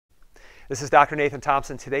This is Dr. Nathan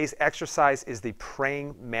Thompson. Today's exercise is the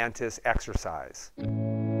praying mantis exercise. Now,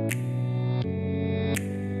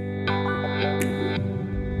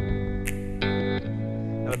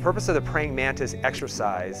 the purpose of the praying mantis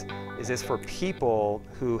exercise is for people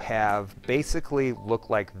who have basically look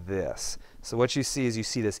like this. So what you see is you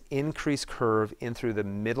see this increased curve in through the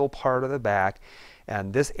middle part of the back,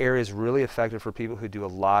 and this area is really effective for people who do a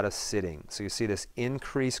lot of sitting. So you see this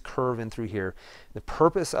increased curve in through here. The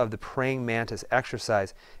purpose of the praying mantis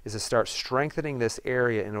exercise is to start strengthening this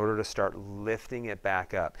area in order to start lifting it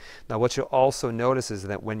back up. Now what you'll also notice is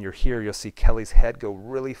that when you're here, you'll see Kelly's head go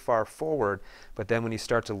really far forward, but then when you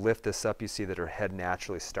start to lift this up, you see that her head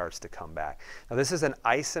naturally starts to come back. Now this is an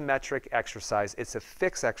isometric exercise. It's a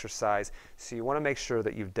fixed exercise, so you want to make sure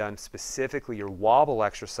that you've done specifically your wobble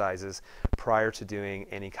exercises prior to doing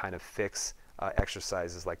any kind of fixed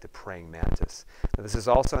exercises like the praying mantis. Now, this is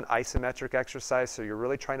also an isometric exercise, so you're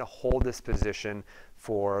really trying to hold this position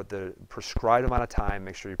for the prescribed amount of time.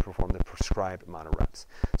 Make sure you perform the prescribed amount of reps.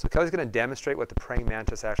 So Kelly's going to demonstrate what the praying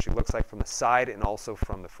mantis actually looks like from the side and also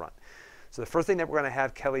from the front. So the first thing that we're going to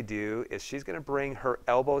have Kelly do is she's going to bring her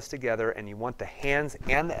elbows together, and you want the hands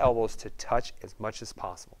and the elbows to touch as much as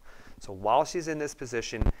possible. So while she's in this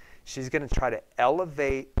position, she's going to try to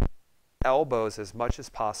elevate elbows as much as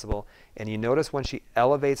possible, and you notice when she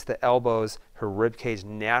elevates the elbows, her rib cage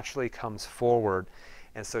naturally comes forward,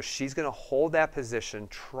 and so she's going to hold that position,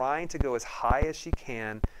 trying to go as high as she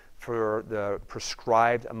can for the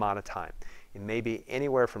prescribed amount of time. It may be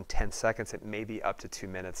anywhere from 10 seconds, it may be up to 2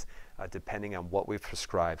 minutes, depending on what we've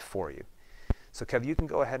prescribed for you. So Kev, you can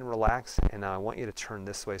go ahead and relax, and now I want you to turn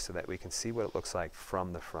this way so that we can see what it looks like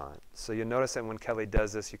from the front. So you'll notice that when Kelly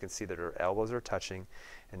does this, you can see that her elbows are touching,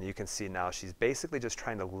 and you can see now she's basically just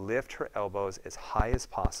trying to lift her elbows as high as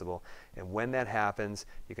possible, and when that happens,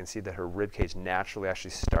 you can see that her rib cage naturally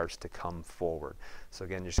actually starts to come forward. So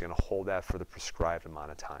again, you're just going to hold that for the prescribed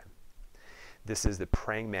amount of time. This is the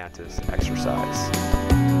praying mantis exercise.